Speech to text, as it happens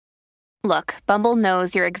Look, Bumble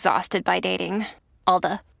knows you're exhausted by dating. All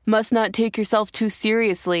the must not take yourself too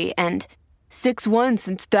seriously and 6'1"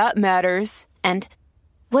 since that matters. And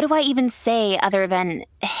what do I even say other than,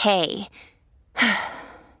 hey?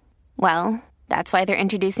 Well, that's why they're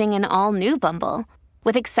introducing an all-new Bumble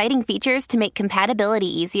with exciting features to make compatibility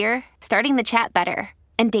easier, starting the chat better,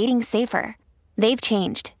 and dating safer. They've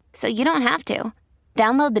changed, so you don't have to.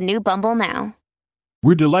 Download the new Bumble now.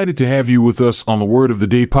 We're delighted to have you with us on the Word of the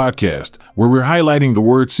Day podcast, where we're highlighting the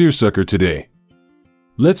word seersucker today.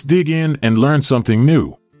 Let's dig in and learn something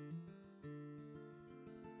new.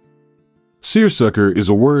 Seersucker is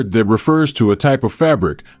a word that refers to a type of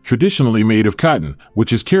fabric, traditionally made of cotton,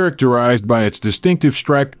 which is characterized by its distinctive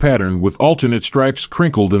striped pattern with alternate stripes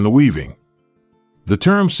crinkled in the weaving. The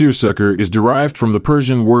term seersucker is derived from the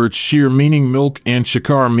Persian words sheer meaning milk and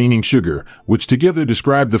shakar meaning sugar, which together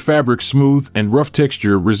describe the fabric's smooth and rough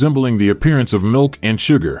texture resembling the appearance of milk and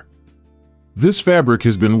sugar. This fabric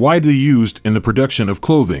has been widely used in the production of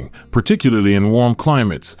clothing, particularly in warm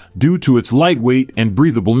climates, due to its lightweight and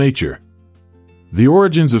breathable nature. The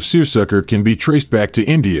origins of seersucker can be traced back to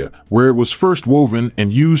India, where it was first woven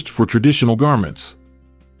and used for traditional garments.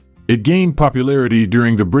 It gained popularity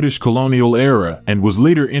during the British colonial era and was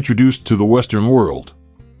later introduced to the Western world.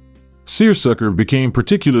 Seersucker became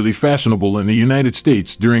particularly fashionable in the United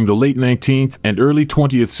States during the late 19th and early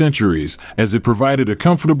 20th centuries, as it provided a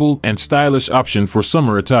comfortable and stylish option for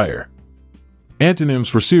summer attire. Antonyms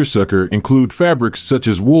for seersucker include fabrics such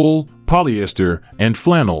as wool, polyester, and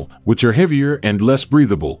flannel, which are heavier and less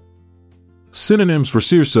breathable. Synonyms for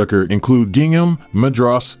seersucker include gingham,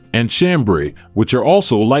 madras, and chambray, which are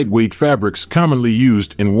also lightweight fabrics commonly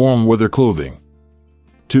used in warm weather clothing.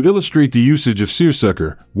 To illustrate the usage of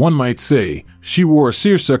seersucker, one might say, she wore a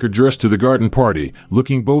seersucker dress to the garden party,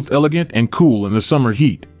 looking both elegant and cool in the summer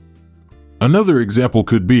heat. Another example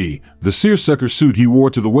could be, the seersucker suit he wore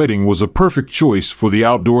to the wedding was a perfect choice for the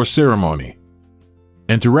outdoor ceremony.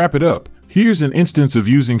 And to wrap it up, here's an instance of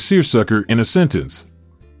using seersucker in a sentence.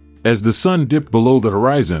 As the sun dipped below the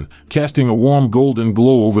horizon, casting a warm golden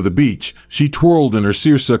glow over the beach, she twirled in her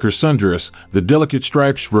seersucker sundress, the delicate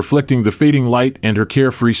stripes reflecting the fading light and her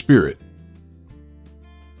carefree spirit.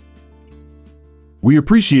 We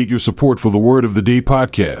appreciate your support for the Word of the Day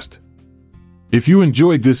podcast. If you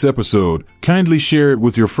enjoyed this episode, kindly share it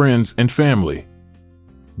with your friends and family.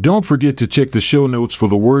 Don't forget to check the show notes for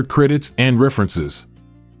the word credits and references.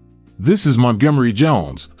 This is Montgomery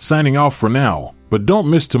Jones, signing off for now, but don't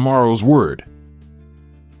miss tomorrow's word.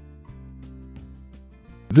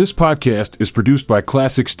 This podcast is produced by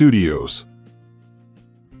Classic Studios.